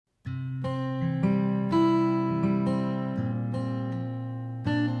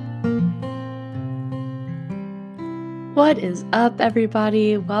What is up,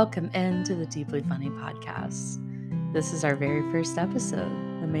 everybody? Welcome into the Deeply Funny podcast. This is our very first episode,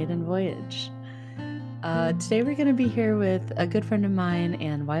 The Maiden Voyage. Today we're going to be here with a good friend of mine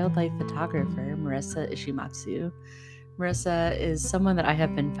and wildlife photographer, Marisa Ishimatsu. Marisa is someone that I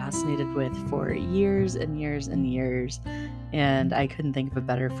have been fascinated with for years and years and years, and I couldn't think of a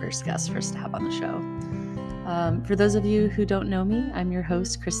better first guest for us to have on the show. For those of you who don't know me, I'm your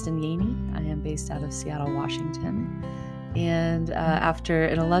host, Kristen Yaney. I am based out of Seattle, Washington. And after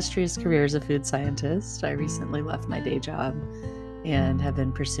an illustrious career as a food scientist, I recently left my day job and have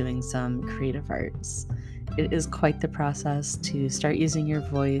been pursuing some creative arts. It is quite the process to start using your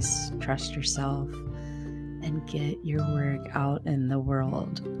voice, trust yourself, and get your work out in the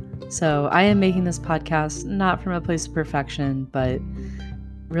world. So I am making this podcast not from a place of perfection, but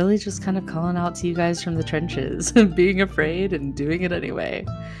really just kind of calling out to you guys from the trenches, being afraid and doing it anyway.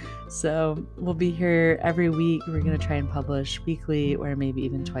 So we'll be here every week. We're going to try and publish weekly or maybe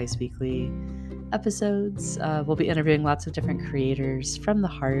even twice weekly episodes. We'll be interviewing lots of different creators from the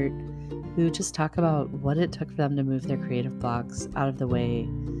heart who just talk about what it took for them to move their creative blocks out of the way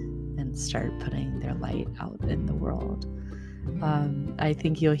and start putting their light out in the world. I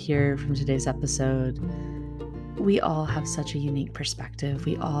think you'll hear from today's episode, we all have such a unique perspective.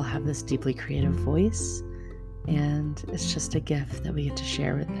 We all have this deeply creative voice. And it's just a gift that we get to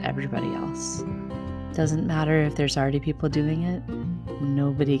share with everybody else. Doesn't matter if there's already people doing it.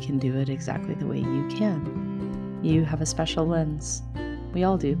 Nobody can do it exactly the way you can. You have a special lens. We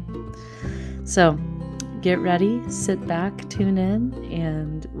all do. So get ready, sit back, tune in,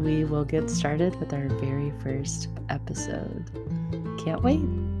 and we will get started with our very first episode. Can't wait.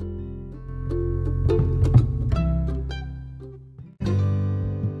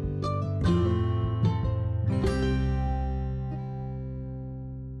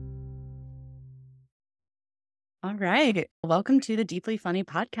 All right. Welcome to the Deeply Funny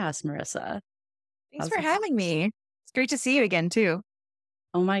podcast, Marisa. Thanks for having me. It's great to see you again, too.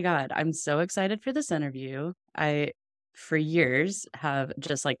 Oh my God. I'm so excited for this interview. I, for years, have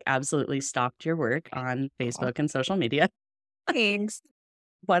just absolutely stalked your work on Facebook and social media. Thanks.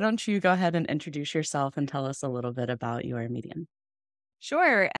 Why don't you go ahead and introduce yourself and tell us a little bit about your medium?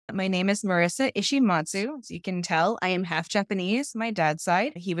 Sure. My name is Marisa Ishimatsu. As you can tell, I am half Japanese, my dad's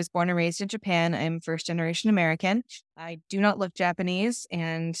side. He was born and raised in Japan. I am first generation American. I do not look Japanese,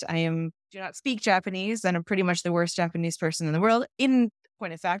 and do not speak Japanese, and I'm pretty much the worst Japanese person in the world. In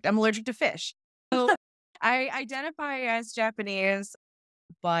point of fact, I'm allergic to fish. So I identify as Japanese,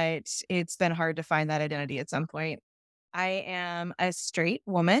 but it's been hard to find that identity at some point. I am a straight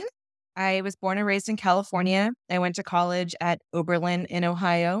woman. I was born and raised in California. I went to college at Oberlin in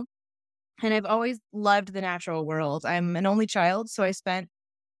Ohio, and I've always loved the natural world. I'm an only child, so I spent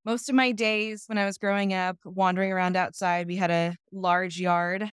most of my days when I was growing up wandering around outside. We had a large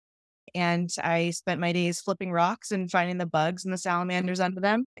yard, and I spent my days flipping rocks and finding the bugs and the salamanders under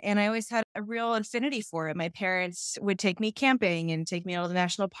them. And I always had a real affinity for it. My parents would take me camping and take me out to the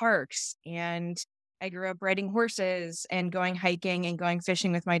national parks, and I grew up riding horses and going hiking and going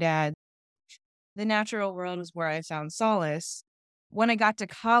fishing with my dad. The natural world was where I found solace. When I got to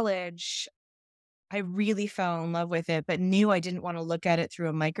college, I really fell in love with it, but knew I didn't want to look at it through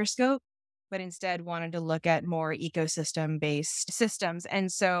a microscope, but instead wanted to look at more ecosystem-based systems. And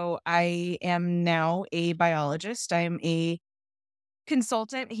so I am now a biologist. I'm a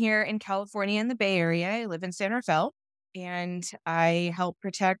consultant here in California in the Bay Area. I live in San Rafael, and I help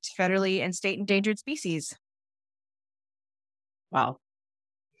protect federally and state endangered species. Wow,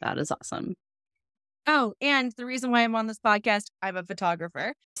 that is awesome. Oh, and the reason why I'm on this podcast, I'm a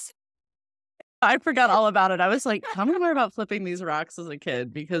photographer. I forgot all about it. I was like, tell me more about flipping these rocks as a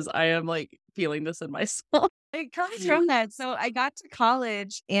kid, because I am feeling this in myself. It comes from that. So I got to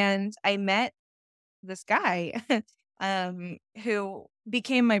college and I met this guy who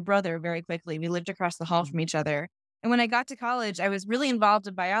became my brother very quickly. We lived across the hall from each other. And when I got to college, I was really involved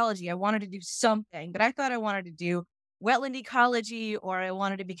in biology. I wanted to do something, but I thought I wanted to do wetland ecology, or I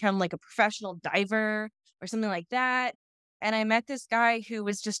wanted to become a professional diver or something like that. And I met this guy who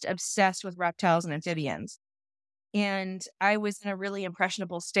was just obsessed with reptiles and amphibians. And I was in a really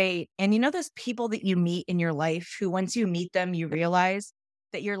impressionable state. And those people that you meet in your life who, once you meet them, you realize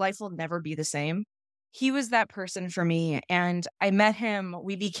that your life will never be the same. He was that person for me. And I met him.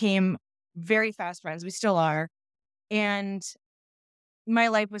 We became very fast friends. We still are. And my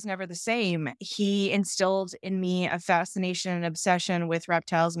life was never the same. He instilled in me a fascination and obsession with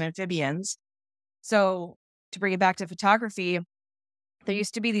reptiles and amphibians. So to bring it back to photography, there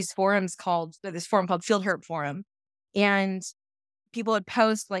used to be this forum called Field Herp Forum. And people would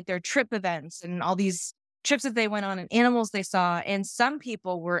post their trip events and all these trips that they went on and animals they saw. And some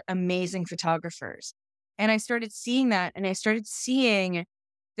people were amazing photographers. And I started seeing that, and I started seeing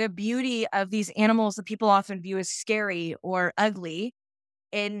the beauty of these animals that people often view as scary or ugly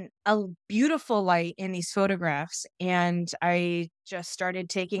in a beautiful light in these photographs. And I just started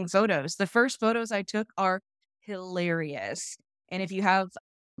taking photos. The first photos I took are hilarious. And if you have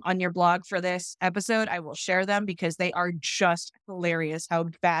on your blog for this episode, I will share them because they are just hilarious how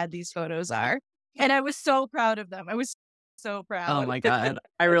bad these photos are. And I was so proud of them. I was so Oh proud. my God.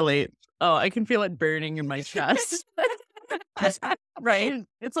 I relate. Oh, I can feel it burning in my chest. Right?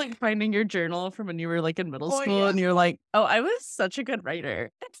 It's like finding your journal from when you were like in middle Oh, school yeah. and you're like, oh, I was such a good writer.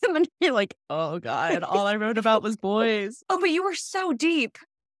 And then you're like, oh God, all I wrote about was boys. Oh, but you were so deep.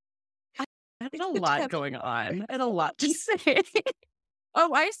 I had a lot going on. I had a lot to say.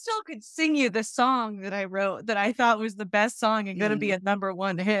 Oh, I still could sing you the song that I wrote that I thought was the best song and gonna be a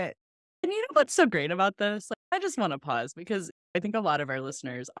 #1 hit. And you know what's so great about this? Like, I just want to pause because I think a lot of our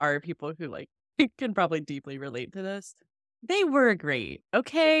listeners are people who like can probably deeply relate to this. They were great,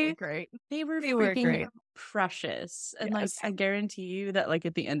 okay? Great. They were They were freaking great. precious. And like Yes. I guarantee you that like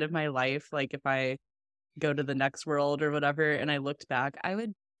at the end of my life, like if I go to the next world or whatever and I looked back, I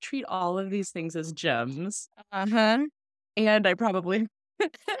would treat all of these things as gems. Uh-huh. And I probably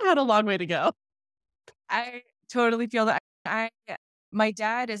had a long way to go. I totally feel that. My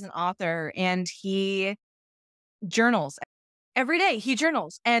dad is an author and he journals every day. He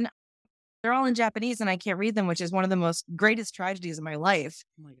journals and they're all in Japanese and I can't read them, which is one of the most greatest tragedies of my life.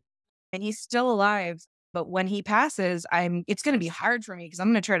 Oh my God. And he's still alive. But when he passes, it's going to be hard for me because I'm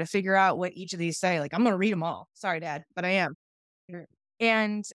going to try to figure out what each of these say. Like, I'm going to read them all. Sorry, Dad, but I am. Sure.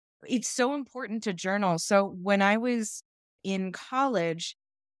 And it's so important to journal. So when I was in college,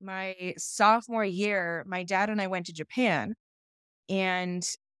 my sophomore year, my dad and I went to Japan. And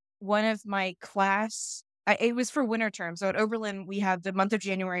one of my it was for winter term. So at Oberlin, we have the month of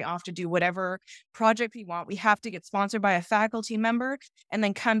January off to do whatever project we want. We have to get sponsored by a faculty member and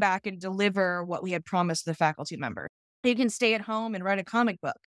then come back and deliver what we had promised the faculty member. You can stay at home and write a comic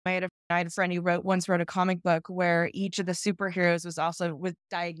book. I had a friend who once wrote a comic book where each of the superheroes was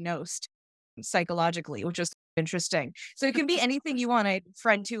diagnosed psychologically, which was interesting. So it can be anything you want. I had a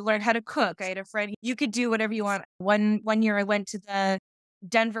friend who learned how to cook. I had a friend, you could do whatever you want. One year I went to the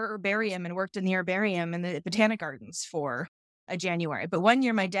Denver herbarium and worked in the herbarium and the botanic gardens for a January. But one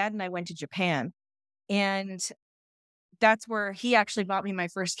year my dad and I went to Japan, and that's where he actually bought me my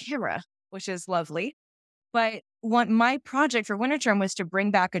first camera, which is lovely. But my project for winter term was to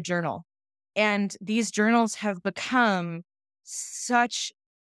bring back a journal. And these journals have become such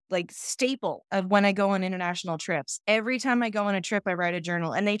like staple of when I go on international trips. Every time I go on a trip, I write a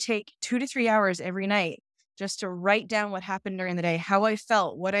journal, and they take 2 to 3 hours every night just to write down what happened during the day, how I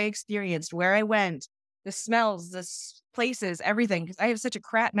felt, what I experienced, where I went, the smells, places, everything. Because I have such a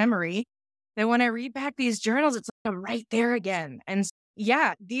crap memory that when I read back these journals, it's like I'm right there again. And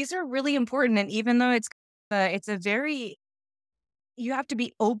yeah, these are really important. And even though it's a very you have to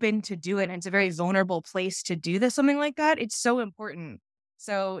be open to do it, and it's a very vulnerable place to do something like that. It's so important.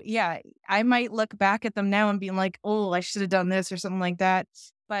 So, yeah, I might look back at them now and be like, "Oh, I should have done this," or something like that,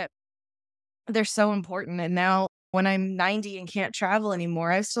 but they're so important, and now when I'm 90 and can't travel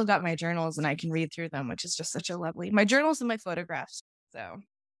anymore, I've still got my journals and I can read through them, which is just such a lovely my journals and my photographs, so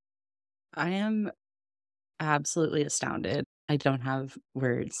I am absolutely astounded. I don't have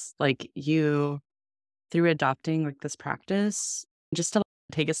words. Like you, through adopting like this practice, just to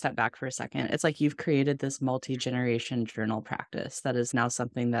take a step back for a second, it's like you've created this multi-generation journal practice that is now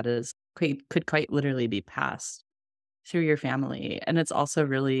something that is could quite literally be passed through your family. And it's also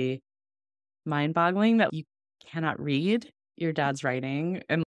really mind-boggling that you cannot read your dad's writing.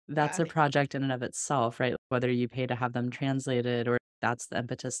 And that's yeah. a project in and of itself, right? Whether you pay to have them translated or that's the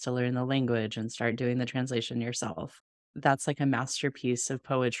impetus to learn the language and start doing the translation yourself. That's like a masterpiece of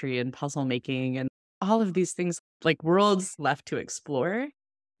poetry and puzzle making and all of these things, like worlds left to explore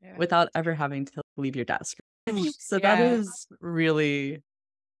Yeah. without ever having to leave your desk. So that Yeah. is really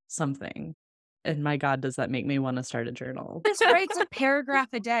something. And my God, does that make me want to start a journal? Just writes a paragraph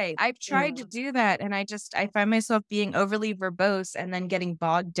a day. I've tried to do that, and I find myself being overly verbose and then getting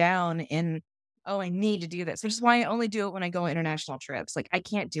bogged down in, "Oh, I need to do this," which is why I only do it when I go on international trips. Like, I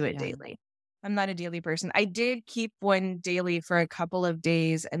can't do it Yeah. daily. I'm not a daily person. I did keep one daily for a couple of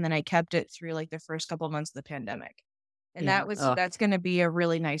days, and then I kept it through, like, the first couple of months of the pandemic. And Yeah. Oh, that's gonna be a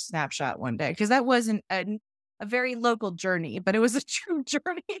really nice snapshot one day because that wasn't a very local journey, but it was a true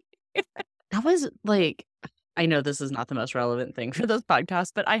journey. that was like, I know this is not the most relevant thing for this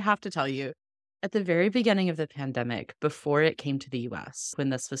podcast, but I have to tell you, at the very beginning of the pandemic, before it came to the US, when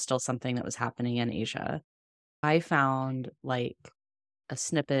this was still something that was happening in Asia, I found like a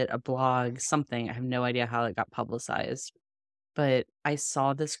snippet, a blog, something. I have no idea how it got publicized, but I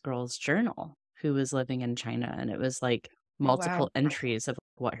saw this girl's journal who was living in China, and it was like Oh, wow. multiple entries of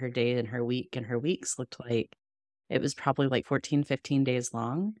what her day and her week and her weeks looked like. It was probably like 14, 15 days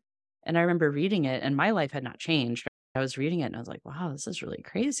long. And I remember reading it, and my life had not changed. I was reading it and I was like, wow, this is really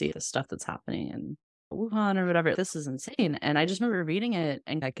crazy, the stuff that's happening in Wuhan or whatever. This is insane. And I just remember reading it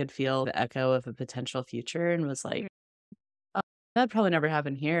and I could feel the echo of a potential future and was like, oh, that'd probably never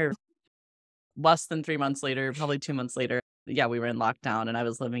happen here. Less than 3 months later, probably 2 months later, yeah, we were in lockdown and I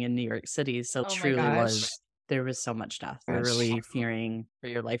was living in New York City. So it Oh my truly gosh. was, there was so much death. They're Gosh. really fearing for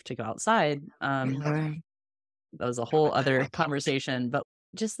your life to go outside. Yeah. That was a whole other conversation, but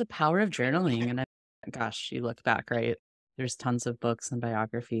just the power of journaling. And gosh, you look back, right? There's tons of books and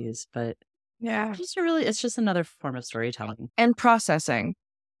biographies, but Yeah. it's just another form of storytelling. And processing.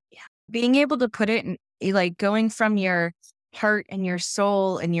 Yeah. Being able to put it in, like going from your heart and your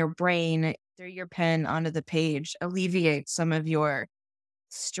soul and your brain through your pen onto the page alleviates some of your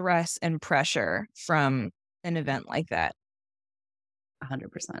stress and pressure from an event like that.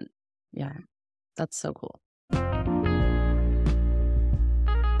 100%. Yeah. That's so cool.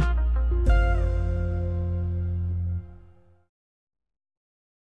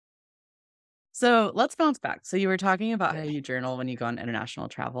 So let's bounce back. So you were talking about how you journal when you go on international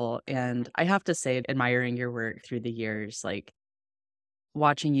travel. And I have to say, admiring your work through the years, like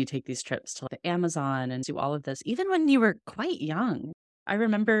watching you take these trips to the Amazon and do all of this, even when you were quite young. I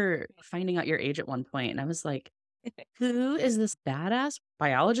remember finding out your age at one point, and I was like, who is this badass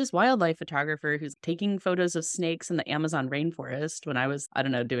biologist, wildlife photographer who's taking photos of snakes in the Amazon rainforest when I was, I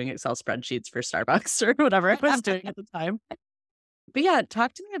don't know, doing Excel spreadsheets for Starbucks or whatever I was doing at the time. But yeah,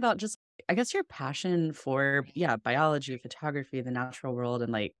 talk to me about just, I guess, your passion for, yeah, biology, photography, the natural world,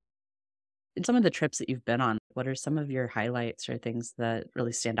 and like in some of the trips that you've been on. What are some of your highlights or things that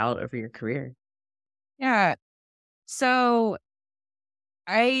really stand out over your career? Yeah. So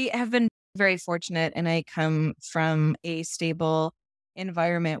I have been very fortunate and I come from a stable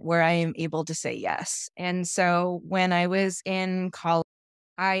environment where I am able to say yes. And so when I was in college,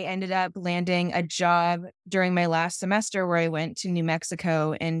 I ended up landing a job during my last semester where I went to New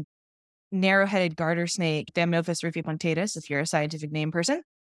Mexico and narrow-headed garter snake, Damnophis rufipunctatus, if you're a scientific name person,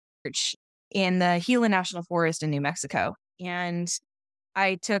 in the Gila National Forest in New Mexico. And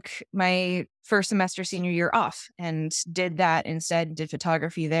I took my first semester senior year off and did that instead, did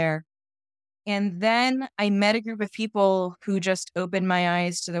photography there. And then I met a group of people who just opened my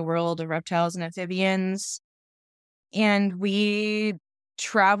eyes to the world of reptiles and amphibians. And we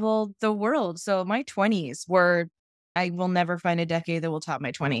traveled the world. So my 20s were, I will never find a decade that will top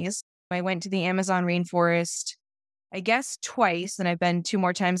my 20s. I went to the Amazon rainforest, I guess twice, and I've been two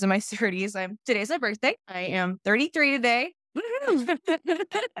more times in my 30s. Today's my birthday. I am 33 today. Woohoo!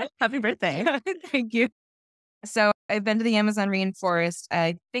 Happy birthday. Thank you. So I've been to the Amazon rainforest,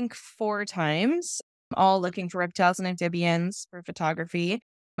 I think 4 times, all looking for reptiles and amphibians for photography.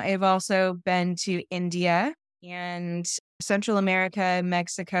 I've also been to India and Central America,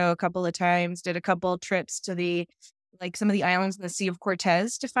 Mexico a couple of times, did a couple trips to some of the islands in the Sea of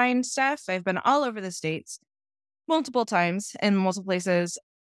Cortez to find stuff. I've been all over the States multiple times in multiple places.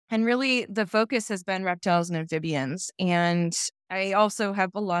 And really, the focus has been reptiles and amphibians. And I also have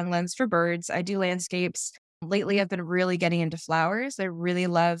a long lens for birds. I do landscapes. Lately, I've been really getting into flowers. I really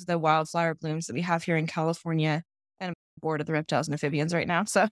love the wildflower blooms that we have here in California. And I'm bored of the reptiles and amphibians right now.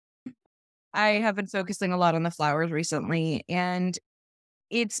 So I have been focusing a lot on the flowers recently. And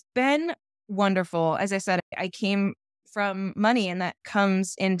it's been wonderful. As I said, I came from money, and that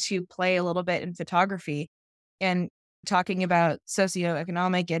comes into play a little bit in photography. And talking about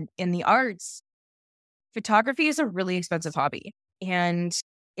socioeconomic and in the arts, photography is a really expensive hobby and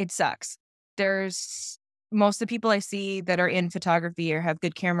it sucks. There's most of the people I see that are in photography or have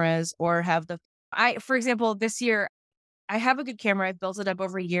good cameras or for example, this year, I have a good camera. I've built it up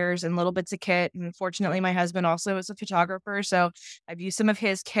over years and little bits of kit. And fortunately, my husband also is a photographer. So I've used some of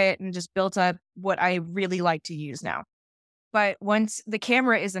his kit and just built up what I really like to use now. But once the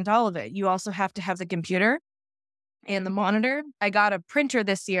camera isn't all of it, you also have to have the computer and the monitor. I got a printer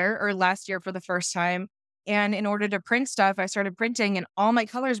this year or last year for the first time. And in order to print stuff, I started printing and all my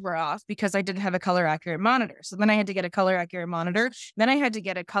colors were off because I didn't have a color accurate monitor. So then I had to get a color accurate monitor. Then I had to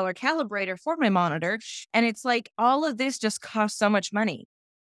get a color calibrator for my monitor. And it's like all of this just costs so much money.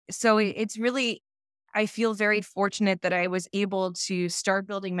 So it's really, I feel very fortunate that I was able to start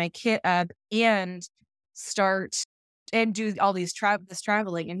building my kit up and start and do all this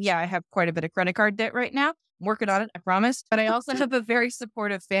traveling. And yeah, I have quite a bit of credit card debt right now. I'm working on it, I promise. But I also have a very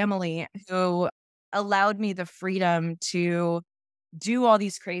supportive family who allowed me the freedom to do all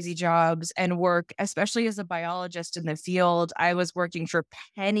these crazy jobs and work, especially as a biologist in the field. I was working for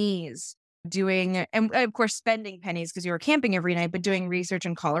pennies, doing, and of course, spending pennies because you were camping every night, but doing research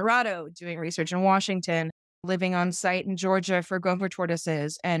in Colorado, doing research in Washington, living on site in Georgia for gopher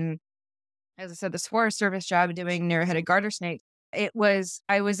tortoises. And as I said, this Forest Service job doing narrow-headed garter snakes. I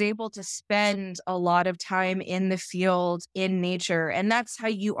was able to spend a lot of time in the field, in nature. And that's how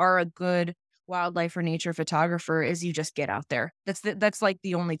you are a good wildlife or nature photographer is you just get out there. That's like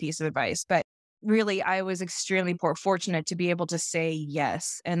the only piece of advice. But really, I was extremely fortunate to be able to say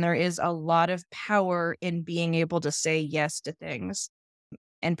yes. And there is a lot of power in being able to say yes to things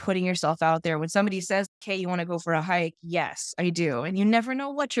and putting yourself out there. When somebody says, "Okay, you want to go for a hike?" Yes, I do. And you never know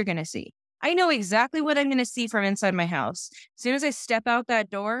what you're going to see. I know exactly what I'm going to see from inside my house. As soon as I step out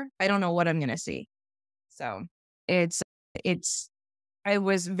that door, I don't know what I'm going to see. So it's, it's, I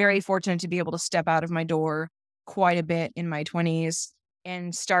was very fortunate to be able to step out of my door quite a bit in my 20s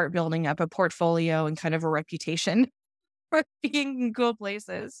and start building up a portfolio and kind of a reputation for being in cool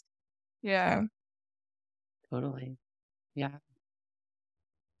places. Yeah. Totally. Yeah.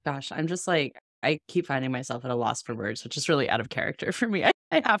 Gosh, I'm just like, I keep finding myself at a loss for words, which is really out of character for me, I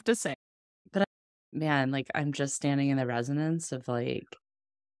have to say. But man, like, I'm just standing in the resonance of like,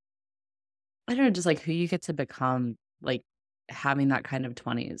 I don't know, just like who you get to become, like having that kind of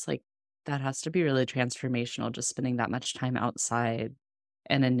 20s. Like, that has to be really transformational, just spending that much time outside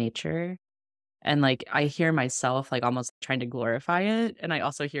and in nature. And like, I hear myself like almost trying to glorify it. And I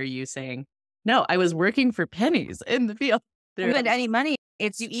also hear you saying, no, I was working for pennies in the field. There, But any money,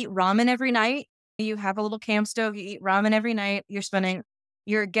 it's you eat ramen every night. You have a little camp stove, you eat ramen every night.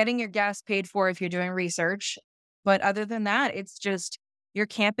 You're getting your gas paid for if you're doing research. But other than that, it's just you're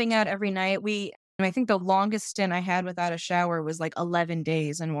camping out every night. I think the longest stint I had without a shower was like 11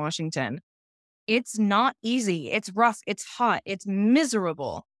 days in Washington. It's not easy. It's rough. It's hot. It's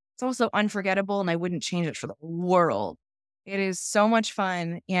miserable. It's also unforgettable, and I wouldn't change it for the world. It is so much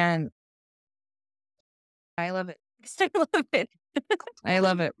fun, and I love it. I love it. I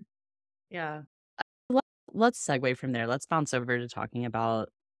love it. yeah. Let's segue from there. Let's bounce over to talking about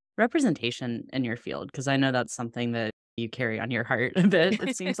representation in your field, because I know that's something that you carry on your heart a bit,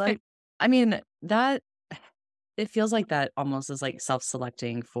 it seems like. I mean, that it feels like that almost is like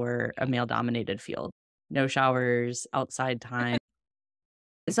self-selecting for a male-dominated field. No showers, outside time.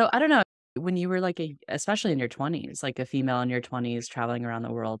 So I don't know, when you were like especially in your 20s, like a female in your 20s traveling around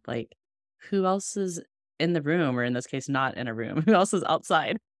the world, like who else is in the room, or in this case, not in a room? Who else is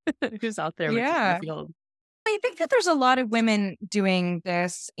outside? Who's out there with you in the Yeah. field? I think that there's a lot of women doing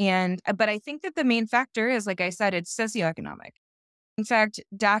this, but I think that the main factor is, like I said, it's socioeconomic. In fact,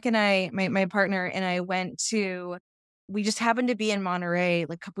 Dak and I, my partner and I we just happened to be in Monterey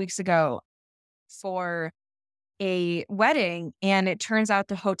like a couple weeks ago for a wedding. And it turns out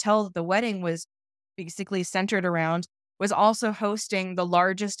the hotel that the wedding was basically centered around was also hosting the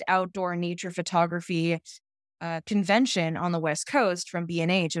largest outdoor nature photography convention on the West Coast from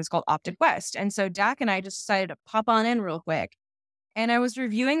B&H. It was called Optic West. And so Dak and I just decided to pop on in real quick. And I was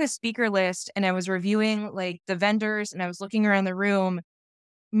reviewing the speaker list and I was reviewing like the vendors and I was looking around the room.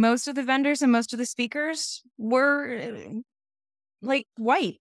 Most of the vendors and most of the speakers were like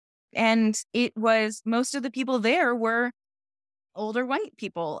white. And it was most of the people there were older white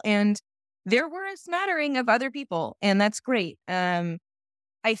people. And there were a smattering of other people. And that's great. I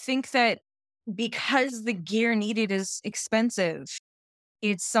think that because the gear needed is expensive,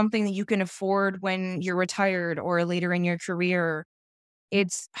 it's something that you can afford when you're retired or later in your career.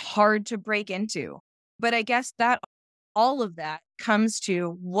 It's hard to break into. But I guess that all of that comes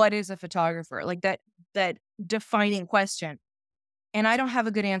to what is a photographer? Like that defining question. And I don't have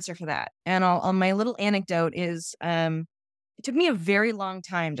a good answer for that. And my little anecdote is it took me a very long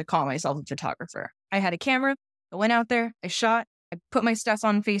time to call myself a photographer. I had a camera, I went out there, I shot, I put my stuff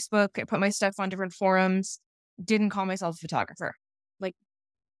on Facebook, I put my stuff on different forums, didn't call myself a photographer. Like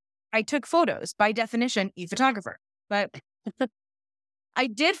I took photos, by definition, a photographer. But I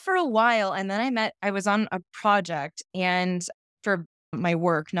did for a while. And then I was on a project and for my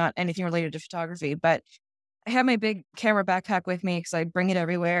work, not anything related to photography, but I had my big camera backpack with me because I bring it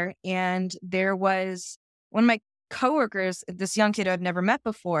everywhere. And there was one of my coworkers, this young kid I'd never met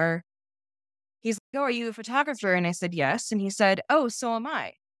before. He's like, "Oh, are you a photographer?" And I said, "Yes." And he said, "Oh, so am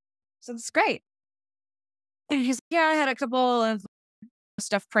I." So that's great. And he's like, "Yeah, I had a couple of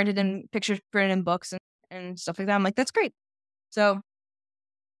stuff printed in pictures printed in books and stuff like that." I'm like, "That's great." So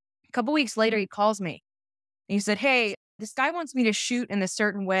a couple weeks later, he calls me. And he said, "Hey, this guy wants me to shoot in a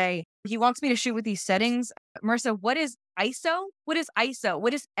certain way. He wants me to shoot with these settings. Marissa, what is ISO? What is ISO?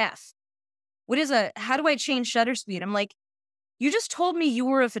 What is F?" how do I change shutter speed? I'm like, you just told me you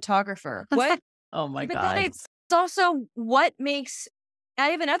were a photographer. What? Oh my But then God. it's also what makes, I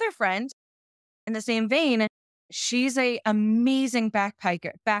have another friend in the same vein. She's a amazing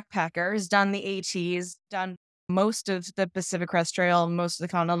backpacker, has done the ATs, done most of the Pacific Crest Trail, most of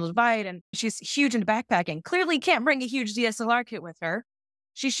the Continental Divide, and she's huge into backpacking. Clearly can't bring a huge DSLR kit with her.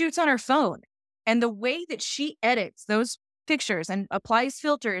 She shoots on her phone. And the way that she edits those pictures and applies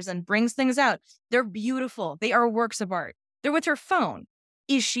filters and brings things out, they're beautiful. They are works of art. They're with her phone.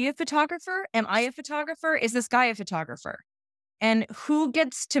 Is she a photographer? Am I a photographer? Is this guy a photographer? And who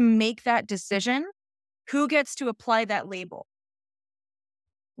gets to make that decision? Who gets to apply that label?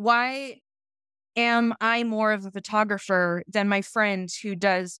 Why am I more of a photographer than my friend who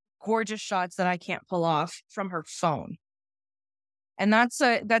does gorgeous shots that I can't pull off from her phone? And that's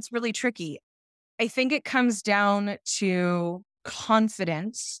really tricky. I think it comes down to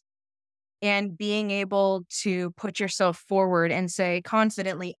confidence and being able to put yourself forward and say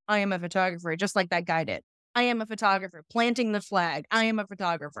confidently, I am a photographer, just like that guy did. I am a photographer, planting the flag. I am a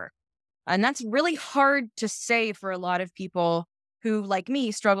photographer. And that's really hard to say for a lot of people who, like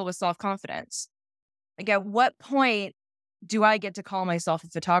me, struggle with self-confidence. Like, at what point do I get to call myself a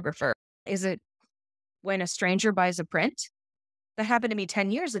photographer? Is it when a stranger buys a print? That happened to me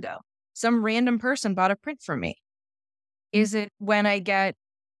 10 years ago. Some random person bought a print from me. Is it when I get,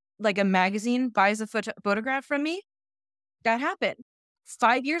 like, a magazine buys a photograph from me? That happened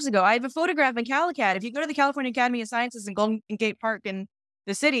 5 years ago. I have a photograph in Calicat. If you go to the California Academy of Sciences in Golden Gate Park in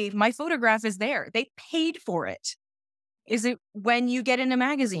the city, my photograph is there. They paid for it. Is it when you get in a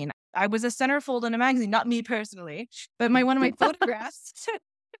magazine? I was a centerfold in a magazine, not me personally, but one of my photographs.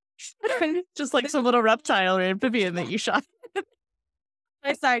 Just like some little reptile or amphibian that you shot.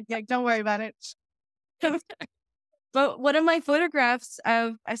 I side gig, don't worry about it. But one of my photographs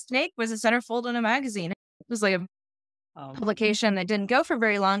of a snake was a centerfold in a magazine. It was like a publication that didn't go for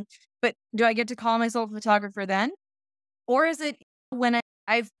very long. But do I get to call myself a photographer then? Or is it when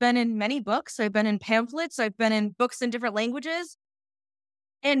I've been in many books, I've been in pamphlets, I've been in books in different languages.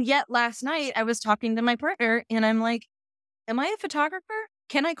 And yet last night I was talking to my partner and I'm like, am I a photographer?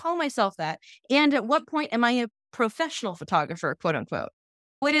 Can I call myself that? And at what point am I a professional photographer, quote unquote?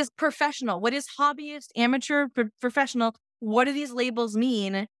 What is professional? What is hobbyist, amateur, professional? What do these labels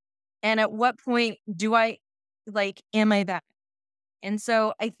mean? And at what point do I, am I that? And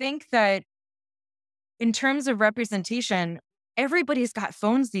so I think that in terms of representation, everybody's got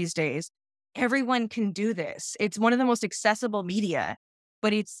phones these days. Everyone can do this. It's one of the most accessible media,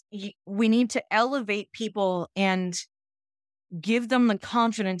 but we need to elevate people and give them the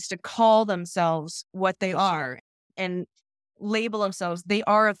confidence to call themselves what they are and label themselves. They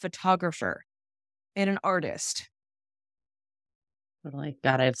are a photographer and an artist. Totally.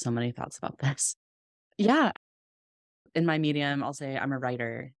 God, I have so many thoughts about this. Yeah. In my medium, I'll say I'm a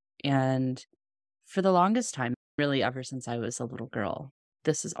writer. And for the longest time, really ever since I was a little girl,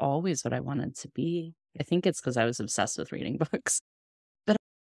 this is always what I wanted to be. I think it's because I was obsessed with reading books. But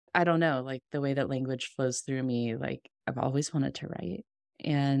I don't know, like the way that language flows through me, like I've always wanted to write.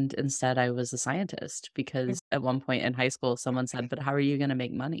 And instead, I was a scientist because at one point in high school, someone said, "But how are you going to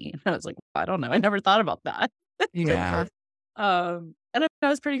make money?" And I was like, "I don't know. I never thought about that." Yeah. And I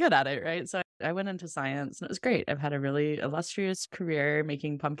was pretty good at it, right? So I went into science and it was great. I've had a really illustrious career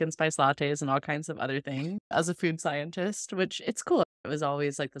making pumpkin spice lattes and all kinds of other things as a food scientist, which it's cool. It was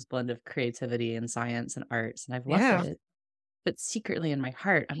always like this blend of creativity and science and arts, and I've loved it. But secretly in my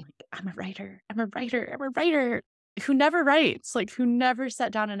heart, I'm like, I'm a writer. I'm a writer. I'm a writer who never writes, like who never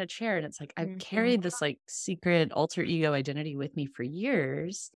sat down in a chair. And it's like, I've carried this like secret alter ego identity with me for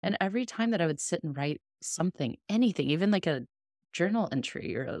years. And every time that I would sit and write something, anything, even like a journal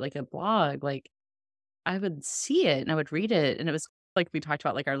entry or like a blog, like I would see it and I would read it. And it was like we talked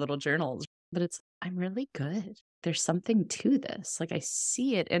about like our little journals, but it's, I'm really good. There's something to this. Like I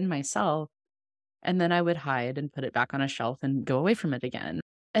see it in myself. And then I would hide and put it back on a shelf and go away from it again.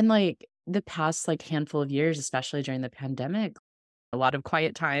 And like the past like handful of years, especially during the pandemic, a lot of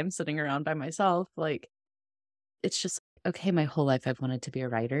quiet time sitting around by myself, like it's just, okay, my whole life I've wanted to be a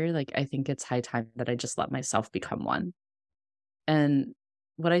writer. Like I think it's high time that I just let myself become one. And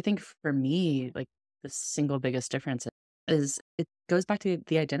what I think for me, like the single biggest difference is it goes back to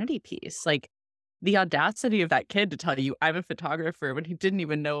the identity piece. Like the audacity of that kid to tell you I'm a photographer when he didn't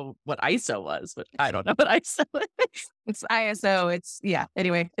even know what ISO was, but I don't know what ISO is. It's ISO.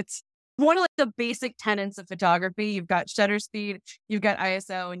 Anyway, it's one of like the basic tenets of photography. You've got shutter speed, you've got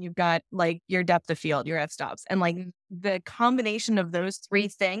ISO, and you've got like your depth of field, your f-stops. And like the combination of those three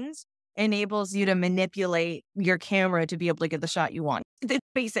things enables you to manipulate your camera to be able to get the shot you want. It's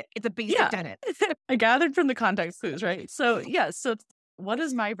basic. It's a basic Yeah. tenet. I gathered from the context clues, right? So, yeah, so what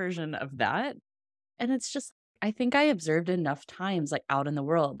is my version of that? And it's just I think I observed enough times, like, out in the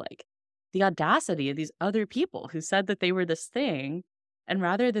world, like, the audacity of these other people who said that they were this thing, and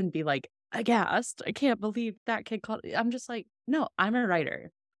rather than be, like, aghast, "I can't believe that kid called" I'm just like, "No, I'm a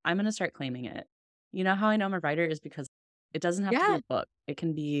writer. I'm gonna start claiming it." You know how I know I'm a writer is because it doesn't have to be Yeah. a book. It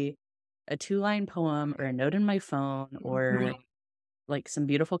can be a two-line poem or a note in my phone or, like, some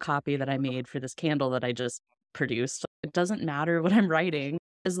beautiful copy that I made for this candle that I just produced. It doesn't matter what I'm writing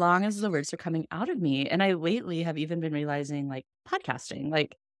as long as the words are coming out of me, and I lately have even been realizing, like, podcasting,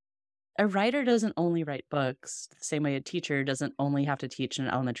 like, a writer doesn't only write books the same way a teacher doesn't only have to teach in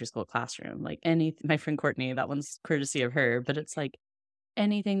an elementary school classroom, like, any my friend Courtney, that one's courtesy of her, but it's like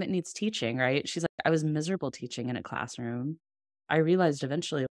anything that needs teaching, right? She's like, "I was miserable teaching in a classroom." I realized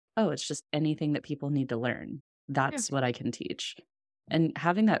eventually, oh, it's just anything that people need to learn. Yeah. That's what I can teach. And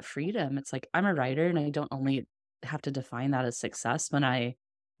having that freedom, it's like I'm a writer and I don't only have to define that as success when I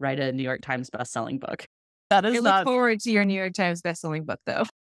write a New York Times bestselling book. That I is look not forward to your New York Times bestselling book, though.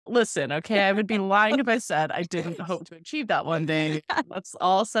 listen, okay, I would be lying if I said I didn't hope to achieve that one day. Let's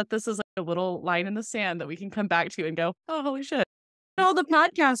all set this as like a little line in the sand that we can come back to and go, "Oh, holy shit." All the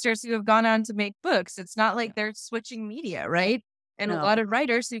podcasters who have gone on to make books, it's not Yeah. like they're switching media, right? And a No. lot of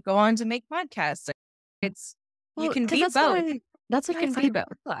writers who go on to make podcasts. It's you Well, can because be both. that's You what I can be finally both.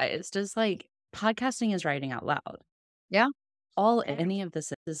 realized is, like, podcasting is writing out loud. Yeah. All any of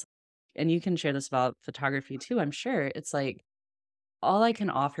this is and you can share this about photography too, I'm sure, it's like, all I can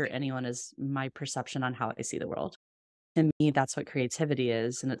offer anyone is my perception on how I see the world. To me, that's what creativity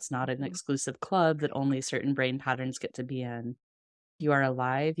is, and it's not an exclusive club that only certain brain patterns get to be in. You are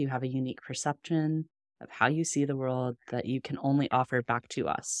alive, you have a unique perception of how you see the world that you can only offer back to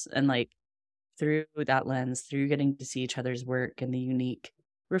us, and, like, through that lens, through getting to see each other's work and the unique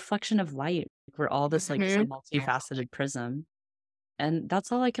reflection of light, we're all this, like, Mhm. multifaceted prism, and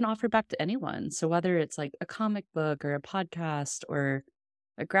that's all I can offer back to anyone. So whether it's, like, a comic book or a podcast or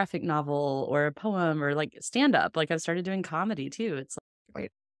a graphic novel or a poem or, like, stand-up, like, I've started doing comedy too. It's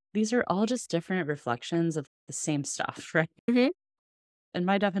like, these are all just different reflections of the same stuff, right? Mhm. And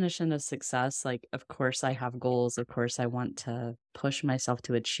my definition of success, like, of course I have goals, of course I want to push myself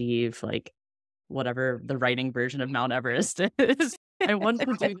to achieve, like, whatever the writing version of Mount Everest is. I want to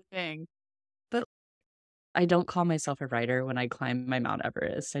do the thing, but I don't call myself a writer when I climb my Mount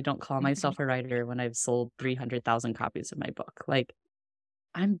Everest. I don't call Mhm. myself a writer when I've sold 300,000 copies of my book. Like,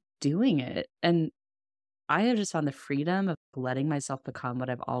 I'm doing it, and I have just found the freedom of letting myself become what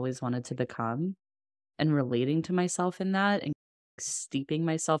I've always wanted to become and relating to myself in that and steeping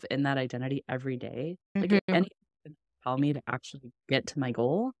myself in that identity every day. Like, if Mhm. anything can tell me to actually get to my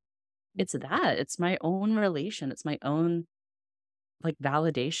goal, it's that. It's my own relation. It's my own, like,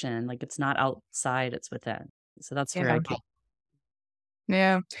 validation. Like, it's not outside, it's within. So that's where I Yeah. keep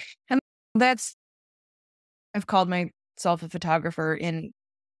Yeah. And that's I've called myself a photographer in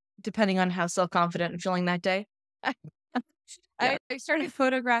depending on how self-confident I'm feeling that day. yeah. I started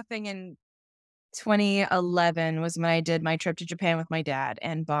photographing in 2011 was when I did my trip to Japan with my dad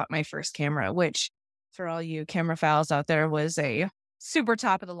and bought my first camera, which for all you camera files out there was a super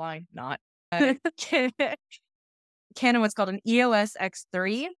top of the line, not Canon was called an EOS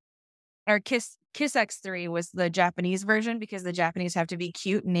X3 or Kiss X3 was the Japanese version because the Japanese have to be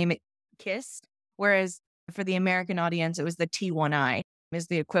cute and name it Kiss, whereas for the American audience it was the T1i is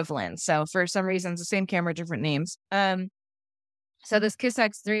the equivalent. So for some reasons the same camera, different names. So this Kiss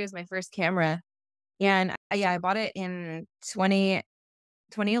X3 was my first camera, and yeah, I bought it in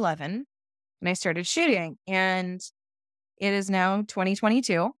 2011, and I started shooting, and it is now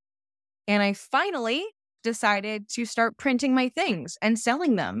 2022. And I finally decided to start printing my things and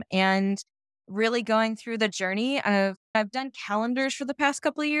selling them and really going through the journey of I've done calendars for the past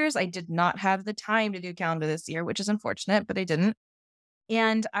couple of years. I did not have the time to do calendar this year, which is unfortunate, but I didn't.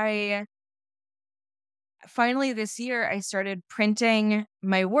 And I finally this year I started printing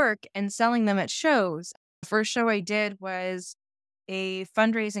my work and selling them at shows. The first show I did was a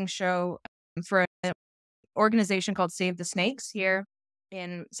fundraising show for an organization called Save the Snakes here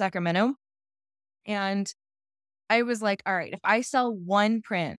in Sacramento. And I was like, all right, if I sell one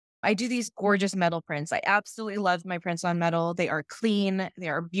print, I do these gorgeous metal prints. I absolutely love my prints on metal. They are clean, they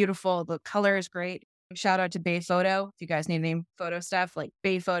are beautiful. The color is great. Shout out to Bay Photo. If you guys need any photo stuff, like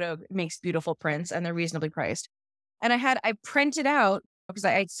Bay Photo makes beautiful prints and they're reasonably priced. And I printed out because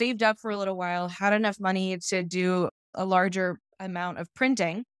I saved up for a little while, had enough money to do a larger amount of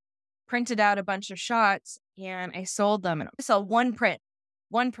printing, printed out a bunch of shots and I sold them. And I sell one print,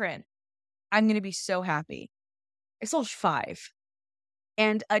 one print. I'm going to be so happy. I sold 5.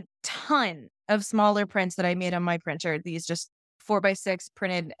 and a ton of smaller prints that I made on my printer. These just 4x6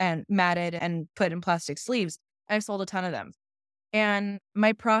 printed and matted and put in plastic sleeves. I sold a ton of them. And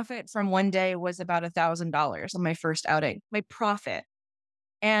my profit from one day was about $1,000 on my first outing. My profit.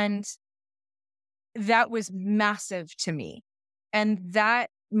 And that was massive to me. And that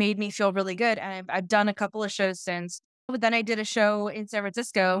made me feel really good. And I've done a couple of shows since. But then I did a show in San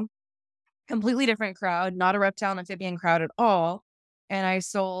Francisco, completely different crowd, not a reptile and amphibian crowd at all. And I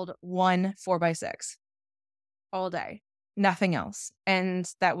sold one 4x6 all day, nothing else. And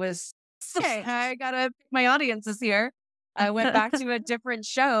that was, okay, I gotta pick my audiences here. I went back to a different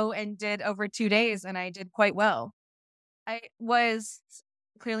show and did over 2 days, and I did quite well. I was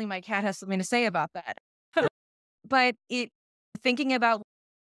clearly my cat has something to say about that. But thinking about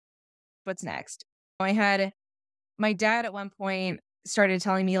what's next. I had my dad at one point started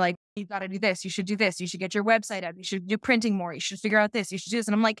telling me, like, you've got to do this, you should do this, you should get your website up, you should do printing more, you should figure out this, you should do this.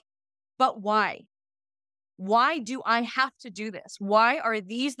 And I'm like, but why? Why do I have to do this? Why are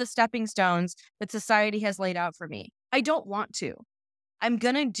these the stepping stones that society has laid out for me? I don't want to. I'm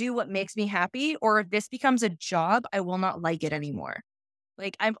going to do what makes me happy. Or if this becomes a job, I will not like it anymore.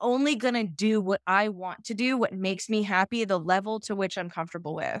 Like, I'm only going to do what I want to do, what makes me happy, the level to which I'm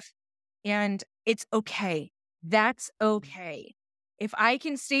comfortable with. And it's okay. That's okay. If I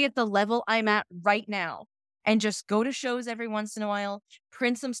can stay at the level I'm at right now and just go to shows every once in a while,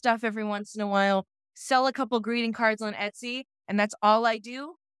 print some stuff every once in a while, sell a couple greeting cards on Etsy, and that's all I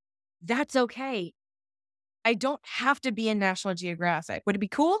do, that's okay. I don't have to be in National Geographic. Would it be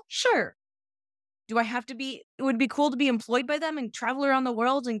cool? Sure. Do I have to be, it would be cool to be employed by them and travel around the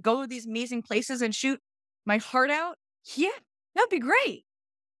world and go to these amazing places and shoot my heart out? Yeah, that'd be great.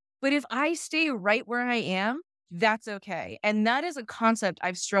 But if I stay right where I am, that's okay. And that is a concept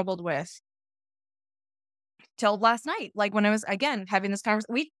I've struggled with till last night. Like when I was, again, having this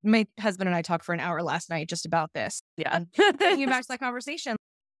conversation, my husband and I talked for an hour last night just about this. Yeah. Thinking back to that conversation,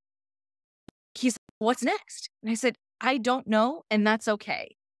 he's like, what's next? And I said, I don't know. And that's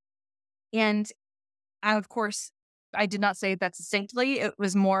okay. And of course, I did not say that succinctly. It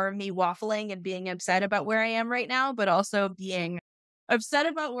was more me waffling and being upset about where I am right now, but also being upset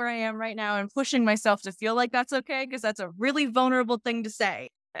about where I am right now and pushing myself to feel like that's okay, because that's a really vulnerable thing to say,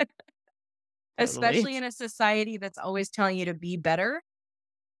 Totally. especially in a society that's always telling you to be better.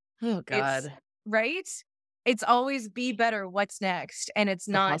 Oh It's God. right. It's always be better. What's next? And it's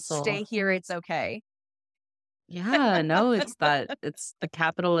The not stay hustle. here. It's okay. Yeah, no, it's the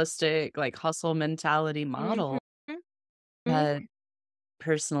capitalistic, like, hustle mentality Mhm, model that mhm.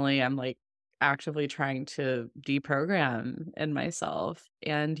 personally I'm, like, actively trying to deprogram in myself,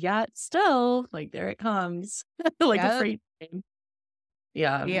 and yet still, like, there it comes, like a Yep. freight train.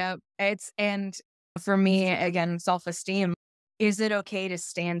 Yeah, Yeah, and for me, again, self-esteem, is it okay to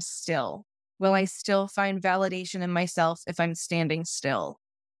stand still? Will I still find validation in myself if I'm standing still?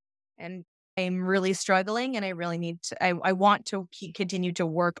 And I'm really struggling, and I really need to, I want to continue to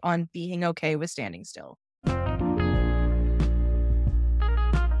work on being okay with standing still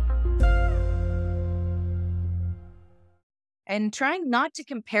and trying not to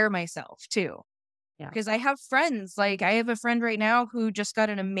compare myself too. yeah. Because I have friends, like I have a friend right now who just got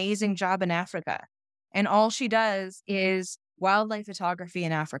an amazing job in Africa, and all she does is wildlife photography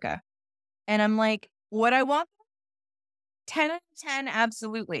in Africa. And I'm like, would I want 10 out of 10?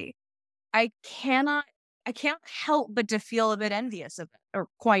 Absolutely. I cannot, I can't help but to feel a bit envious of it, or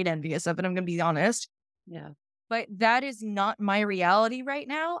quite envious of it. I'm going to be honest. Yeah. But that is not my reality right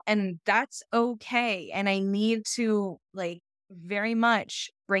now. And that's okay. And I need to, like, very much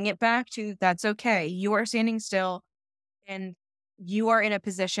bring it back to that's okay. You are standing still and you are in a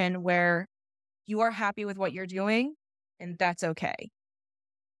position where you are happy with what you're doing. And that's okay.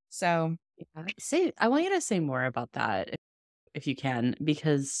 So, Yeah. I want you to say more about that if you can,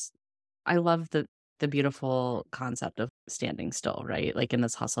 because I love the beautiful concept of standing still, right? Like in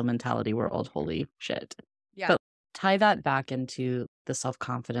this hustle mentality world, holy shit. yeah. But tie that back into the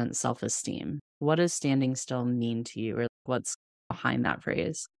self-confidence, self-esteem. What does standing still mean to you, or what's behind that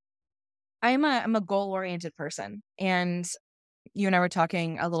phrase? I'm a goal-oriented person, and you and I were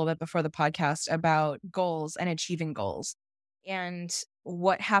talking a little bit before the podcast about goals and achieving goals and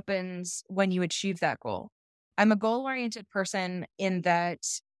what happens when you achieve that goal. I'm a goal-oriented person in that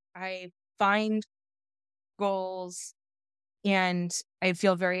I find goals and I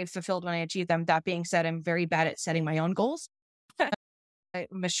feel very fulfilled when I achieve them. That being said, I'm very bad at setting my own goals.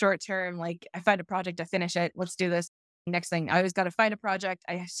 I'm a short term, like I find a project, I finish it. Let's do this. Next thing. I always got to find a project.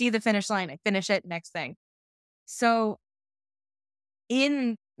 I see the finish line. I finish it. Next thing. So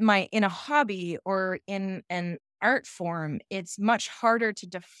in a hobby or in an art form, it's much harder to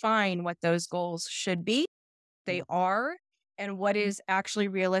define what those goals should be, they are, and what is actually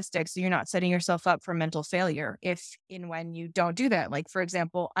realistic. So you're not setting yourself up for mental failure if and when you don't do that. Like, for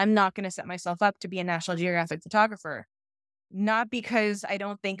example, I'm not going to set myself up to be a National Geographic photographer, not because I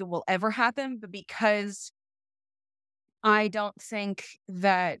don't think it will ever happen, but because I don't think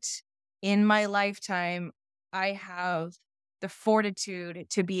that in my lifetime I have the fortitude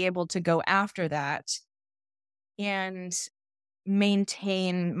to be able to go after that and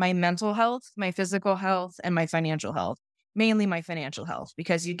maintain my mental health, my physical health, and my financial health. Mainly my financial health,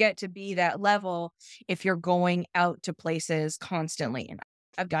 because you get to be that level if you're going out to places constantly. And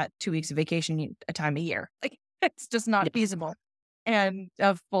I've got 2 weeks of vacation a time a year. Like, it's just not feasible. And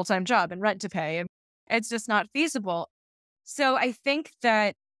a full-time job and rent to pay. And it's just not feasible. So I think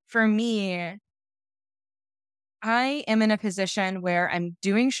that for me, I am in a position where I'm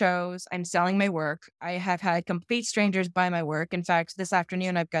doing shows, I'm selling my work. I have had complete strangers buy my work. In fact, this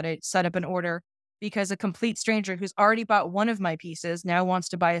afternoon, I've got to set up an order because a complete stranger who's already bought one of my pieces now wants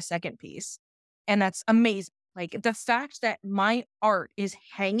to buy a second piece. And that's amazing. Like, the fact that my art is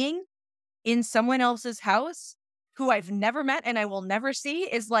hanging in someone else's house who I've never met and I will never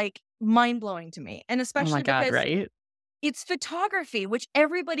see is like mind blowing to me. And Oh my especially God, because right? it's photography, which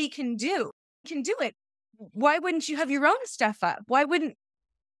everybody can do it. Why wouldn't you have your own stuff up? Why wouldn't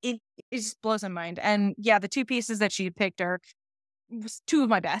it? It just blows my mind. And yeah, the 2 pieces that she picked are two of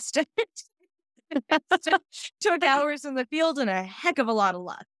my best. Took hours in the field and a heck of a lot of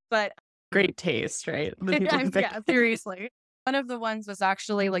luck. But Great taste, right? The people who pick. yeah, seriously. One of the ones was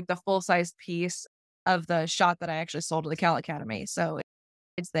actually like the full size piece of the shot that I actually sold to the Cal Academy. So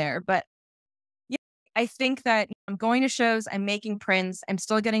it's there. But yeah, I think that I'm going to shows, I'm making prints, I'm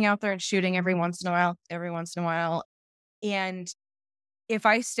still getting out there and shooting every once in a while. And if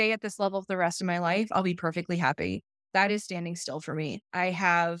I stay at this level for the rest of my life, I'll be perfectly happy. That is standing still for me.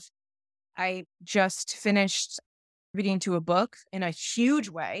 I just finished reading to a book in a huge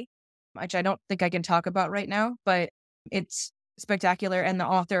way, which I don't think I can talk about right now, but it's spectacular. And the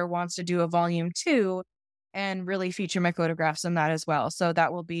author wants to do a volume 2 and really feature my photographs in that as well. So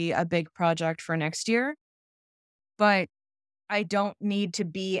that will be a big project for next year. But I don't need to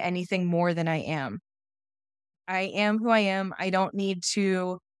be anything more than I am. I am who I am. I don't need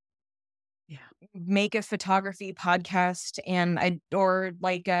to Yeah. make a photography podcast or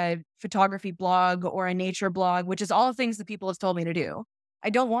like a photography blog or a nature blog, which is all things that people have told me to do. I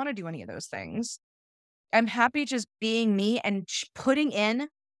don't want to do any of those things. I'm happy just being me and putting in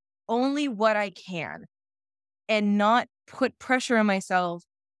only what I can and not put pressure on myself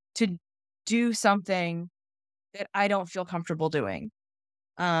to do something that I don't feel comfortable doing.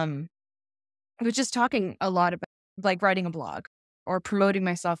 Um, I was just talking a lot about like writing a blog or promoting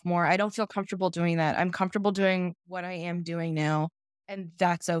myself more. I don't feel comfortable doing that. I'm comfortable doing what I am doing now, and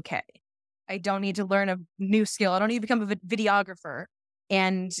that's okay. I don't need to learn a new skill. I don't need to become a videographer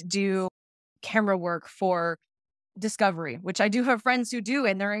and do camera work for Discovery, which I do have friends who do,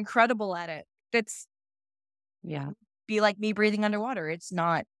 and they're incredible at it. That's Yeah, be like me breathing underwater. It's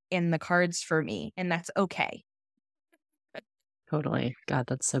not in the cards for me, and that's okay. totally. God,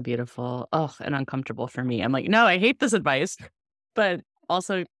 that's so beautiful. Oh, and uncomfortable for me. I'm like, no, I hate this advice. But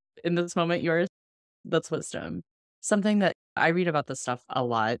also in this moment, that's wisdom. Something that I read about this stuff a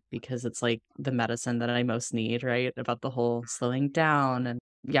lot because it's like the medicine that I most need, right? About the whole slowing down. And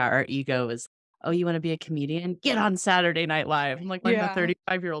yeah, our ego is, oh, you want to be a comedian? Get on Saturday Night Live. I'm like, I'm a Yeah.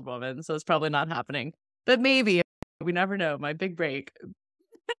 35-year-old woman, so it's probably not happening. But maybe, we never know. My big break.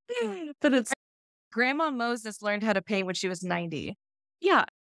 But it's, Grandma Moses learned how to paint when she was 90. yeah,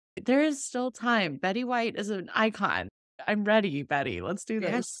 there is still time. Betty White is an icon. I'm ready, Betty. Let's do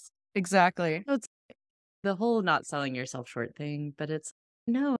this. Yes, exactly. So it's the whole not selling yourself short thing, but it's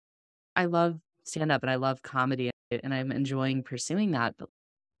no, I love stand up and I love comedy and I'm enjoying pursuing that. But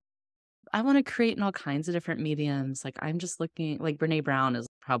I want to create in all kinds of different mediums. Like I'm just looking like Brene Brown is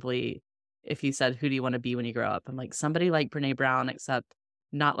probably if you said who do you want to be when you grow up? I'm like somebody like Brene Brown, except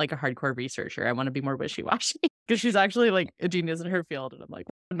not like a hardcore researcher. I want to be more wishy-washy because she's actually like a genius in her field. And I'm like,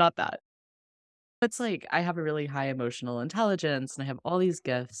 I'm not that. It's like I have a really high emotional intelligence and I have all these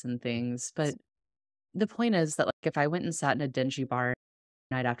gifts and things. But the point is that like if I went and sat in a dingy bar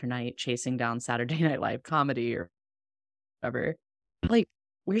night after night chasing down Saturday Night Live comedy or whatever, like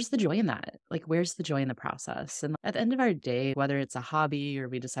where's the joy in that? Like where's the joy in the process? And at the end of our day, whether it's a hobby or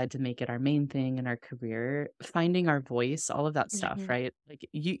we decide to make it our main thing in our career, finding our voice, all of that stuff, Mhm. right? Like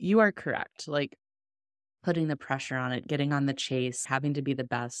you are correct. Like putting the pressure on it, getting on the chase, having to be the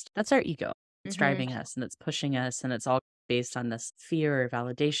best. That's our ego. It's Mhm. driving us and it's pushing us and it's all based on this fear or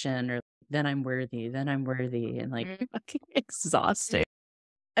validation or then I'm worthy, then I'm worthy, and like Mhm. fucking exhausting.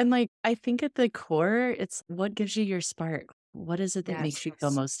 And like I think at the core, it's what gives you your spark. What is it that Yes. makes you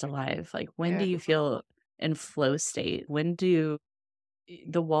feel most alive? Like when do Yeah. you feel in flow state? When do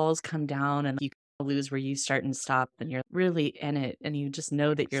the walls come down and you lose where you start and stop and you're really in it and you just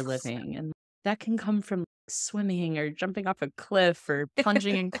know that you're living? And that can come from swimming or jumping off a cliff or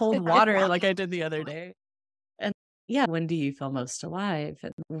plunging in cold water like I did the other day. And yeah, when do you feel most alive?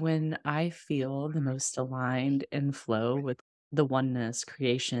 And when I feel the most aligned and flow with the oneness,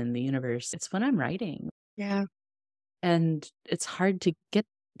 creation, the universe, it's when I'm writing. Yeah. And it's hard to get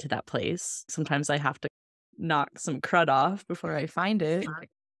to that place. Sometimes I have to knock some crud off before I find it.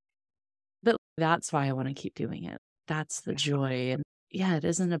 But that's why I want to keep doing it. That's the joy. And yeah, it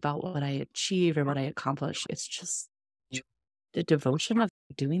isn't about what I achieve or what I accomplish. It's just the devotion of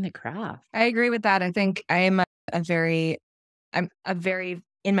doing the craft. I agree with that. I think I am I'm a very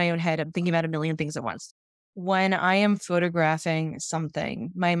in my own head. I'm thinking about a million things at once. When I am photographing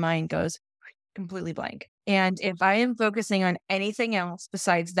something, my mind goes completely blank. And if I am focusing on anything else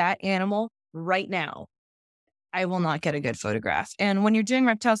besides that animal right now, I will not get a good photograph. And when you're doing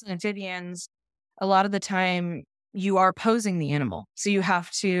reptiles and amphibians, a lot of the time you are posing the animal. So you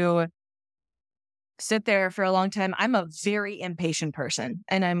have to sit there for a long time. I'm a very impatient person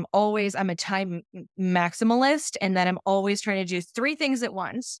and I'm a time maximalist and that I'm always trying to do three things at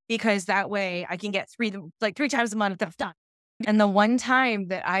once because that way I can get three times a month stuff done. And the one time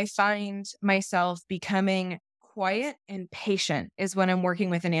that I find myself becoming quiet and patient is when I'm working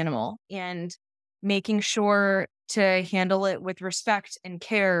with an animal and making sure to handle it with respect and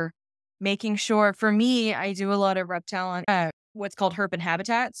care. Making sure for me, I do a lot of reptile, what's called herp and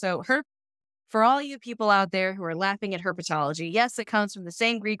habitat. So herp for all you people out there who are laughing at herpetology, yes, it comes from the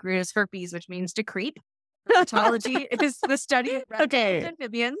same Greek root as herpes, which means to creep. Herpetology is the study of reptiles and Okay.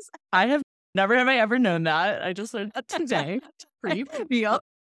 amphibians. I have never have I ever known that. I just learned that today. Creep. Yep.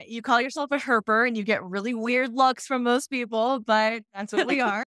 You call yourself a herper and you get really weird looks from most people, but that's what we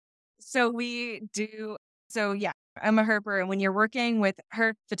are. So we do. So yeah, I'm a herper. And when you're working with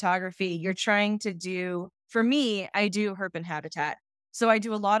herp photography, you're trying to do, for me, I do herp and habitat. So I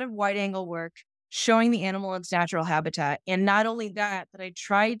do a lot of wide angle work showing the animal its natural habitat. And not only that, but I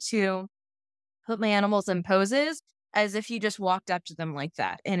try to put my animals in poses as if you just walked up to them like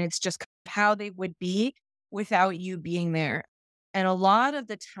that. And it's just how they would be without you being there. And a lot of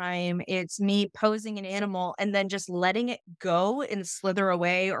the time, it's me posing an animal and then just letting it go and slither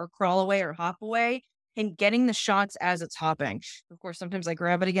away or crawl away or hop away and getting the shots as it's hopping. Of course, sometimes I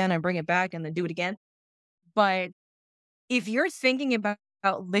grab it again, I bring it back and then do it again. But if you're thinking about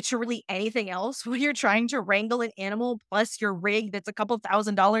literally anything else when you're trying to wrangle an animal plus your rig that's a couple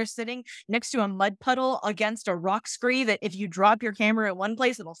 $1,000 sitting next to a mud puddle against a rock scree that if you drop your camera at one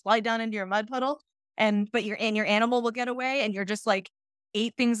place, it'll slide down into your mud puddle but your animal will get away and you're just like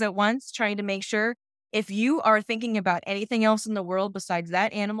 8 things at once trying to make sure if you are thinking about anything else in the world besides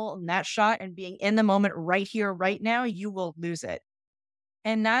that animal and that shot and being in the moment right here, right now, you will lose it.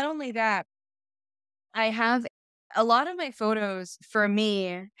 And not only that, I have a lot of my photos for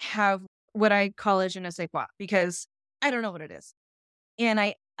me have what I call a je ne sais quoi because I don't know what it is.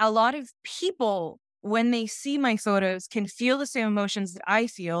 And a lot of people, when they see my photos, can feel the same emotions that I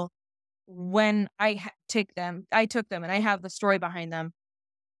feel when I took them and I have the story behind them.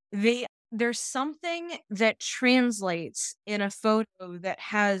 There's something that translates in a photo that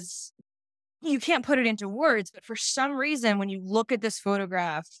has, you can't put it into words, but for some reason, when you look at this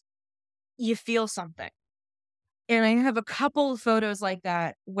photograph, you feel something. And I have a couple of photos like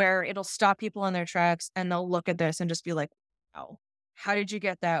that where it'll stop people in their tracks and they'll look at this and just be like, "Oh, how did you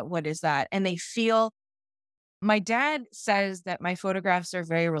get that? What is that?" And they feel my dad says that my photographs are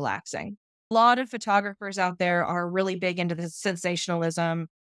very relaxing. A lot of photographers out there are really big into the sensationalism,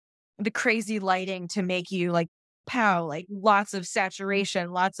 the crazy lighting to make you like pow, like lots of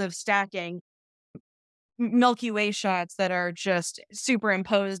saturation, lots of stacking, Milky Way shots that are just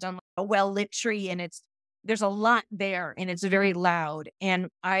superimposed on like, a well lit tree and there's a lot there and it's very loud. And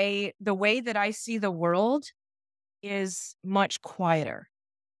the way that I see the world is much quieter.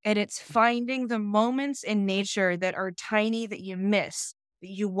 And it's finding the moments in nature that are tiny that you miss, that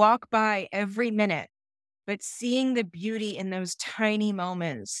you walk by every minute, but seeing the beauty in those tiny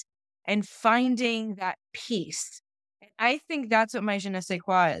moments and finding that peace. I think that's what my je ne sais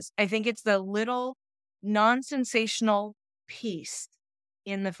quoi is. I think it's the little non sensational piece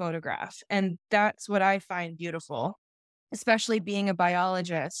in the photograph. And that's what I find beautiful, especially being a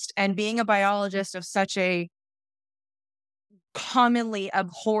biologist and being a biologist of such a commonly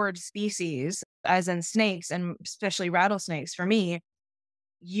abhorred species, as in snakes and especially rattlesnakes for me.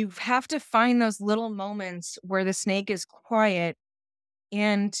 you have to find those little moments where the snake is quiet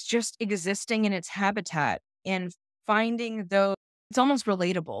and just existing in its habitat and finding those. It's almost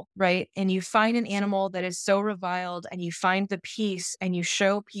relatable, right? And you find an animal that is so reviled and you find the peace and you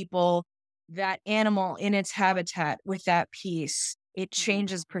show people that animal in its habitat with that peace. It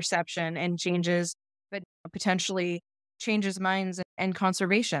changes perception and changes, but potentially changes minds and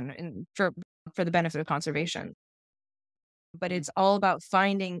conservation and for the benefit of conservation. But it's all about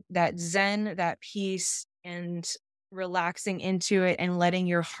finding that zen, that peace, and relaxing into it and letting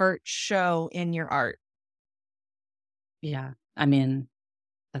your heart show in your art. Yeah. I mean,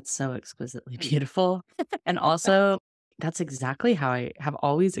 that's so exquisitely beautiful. And also, that's exactly how I have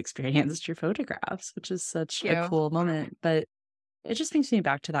always experienced your photographs, which is such a You. cool moment. But it just brings me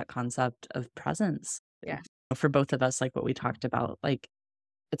back to that concept of presence. Yeah. For both of us, like what we talked about, like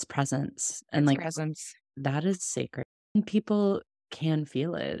it's presence. And It's like presence. that is sacred. And people can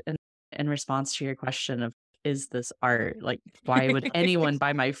feel it. And in response to your question of, is this art? Like, why would anyone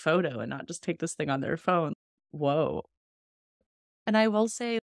buy my photo and not just take this thing on their phone? Whoa. And I will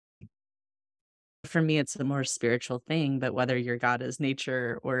say, for me, it's a more spiritual thing, but whether your God is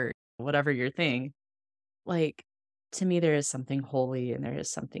nature or whatever your thing, like to me, there is something holy and there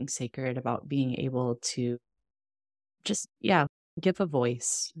is something sacred about being able to just, yeah, give a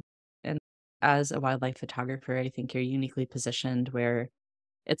voice. And as a wildlife photographer, I think you're uniquely positioned where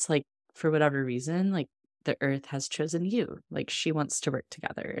it's like, for whatever reason, like the earth has chosen you. Like she wants to work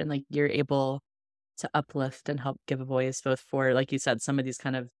together and like you're able to uplift and help give a voice both for, like you said, some of these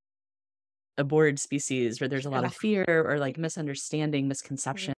kind of abhorred species where there's a lot Yeah. of fear or like misunderstanding,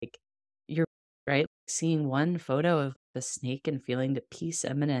 misconception. Like you're right. Seeing one photo of the snake and feeling the peace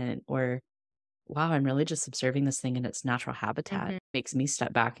imminent, or wow, I'm really just observing this thing in its natural habitat Mhm. makes me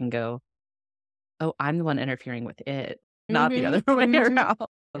step back and go, oh, I'm the one interfering with it, not the other Mhm. way Mhm. around.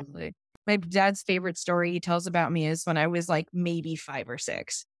 Totally. My dad's favorite story he tells about me is when I was like maybe 5 or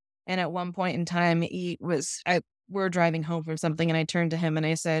 6. And at one point in time, we're driving home from something, and I turned to him and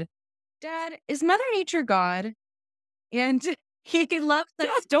I said, "Dad, is Mother Nature God?" And he loved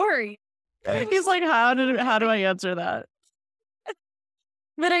that story. He's like, how do I answer that?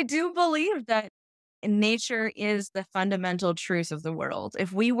 But I do believe that nature is the fundamental truth of the world.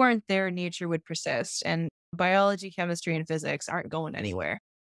 If we weren't there, nature would persist, and biology, chemistry, and physics aren't going anywhere.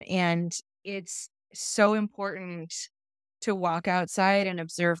 And it's so important to walk outside and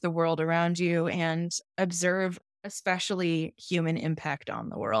observe the world around you and observe, especially human impact on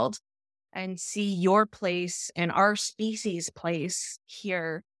the world, and see your place and our species' place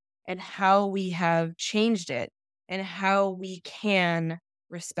here and how we have changed it and how we can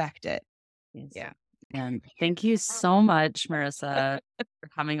respect it. Yes. Yeah. And thank you so much, Marissa, for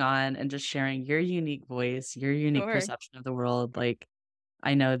coming on and just sharing your unique voice, your unique Sure. perception of the world. Like,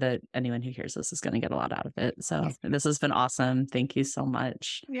 I know that anyone who hears this is going to get a lot out of it. So this has been awesome. Thank you so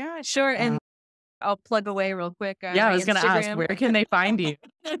much. Yeah, sure. And I'll plug away real quick. Yeah, I My was going to ask, Instagram. where can they find you?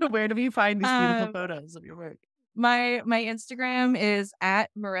 Where do we find these beautiful um, photos of your work? my Instagram is at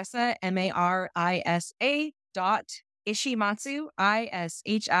Marisa Marisa dot Ishimatsu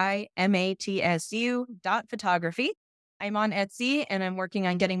Ishimatsu dot photography. I'm on Etsy and I'm working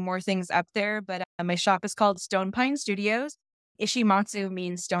on getting more things up there. But my shop is called Stone Pine Studios. Ishimatsu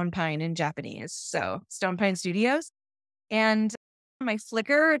means stone pine in Japanese, so Stone Pine Studios. And my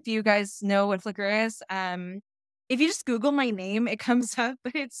Flickr, if you guys know what Flickr is, if you just Google my name, it comes up.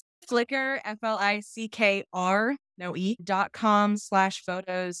 It's Flickr, FLICKR, no E,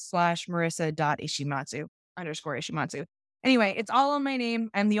 .com/photos/Marisa dot Ishimatsu _Ishimatsu. Anyway, it's all on my name.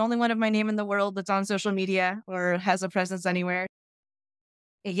 I'm the only one of my name in the world that's on social media or has a presence anywhere.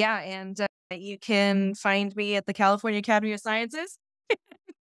 Yeah, and you can find me at the California Academy of Sciences.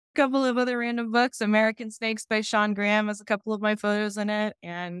 Couple of other random books. American Snakes by Sean Graham has a couple of my photos in it,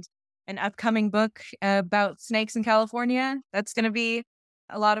 and an upcoming book about snakes in California. That's going to be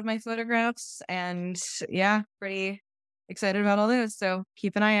a lot of my photographs. And yeah, pretty excited about all those. So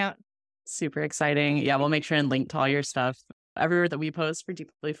keep an eye out. Super exciting. Yeah, we'll make sure and link to all your stuff everywhere that we post for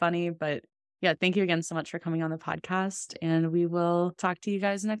Deeply Funny. But yeah, thank you again so much for coming on the podcast. And we will talk to you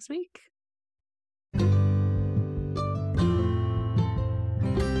guys next week.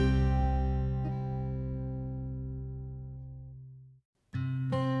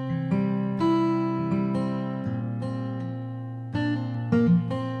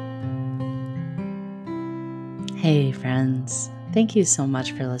 Hey, friends. Thank you so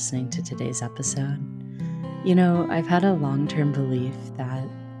much for listening to today's episode. You know, I've had a long-term belief that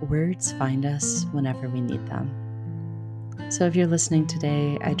words find us whenever we need them. So if you're listening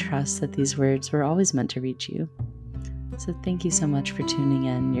today, I trust that these words were always meant to reach you. So thank you so much for tuning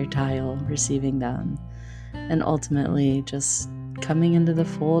in, your tile, receiving them, and ultimately just coming into the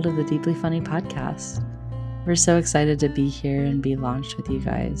fold of the Deeply Funny podcast. We're so excited to be here and be launched with you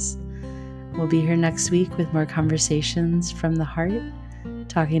guys. We'll be here next week with more conversations from the heart,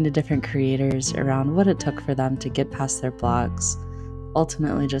 talking to different creators around what it took for them to get past their blogs,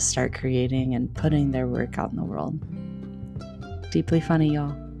 ultimately just start creating and putting their work out in the world. Deeply funny,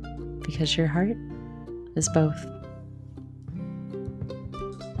 y'all, because your heart is both.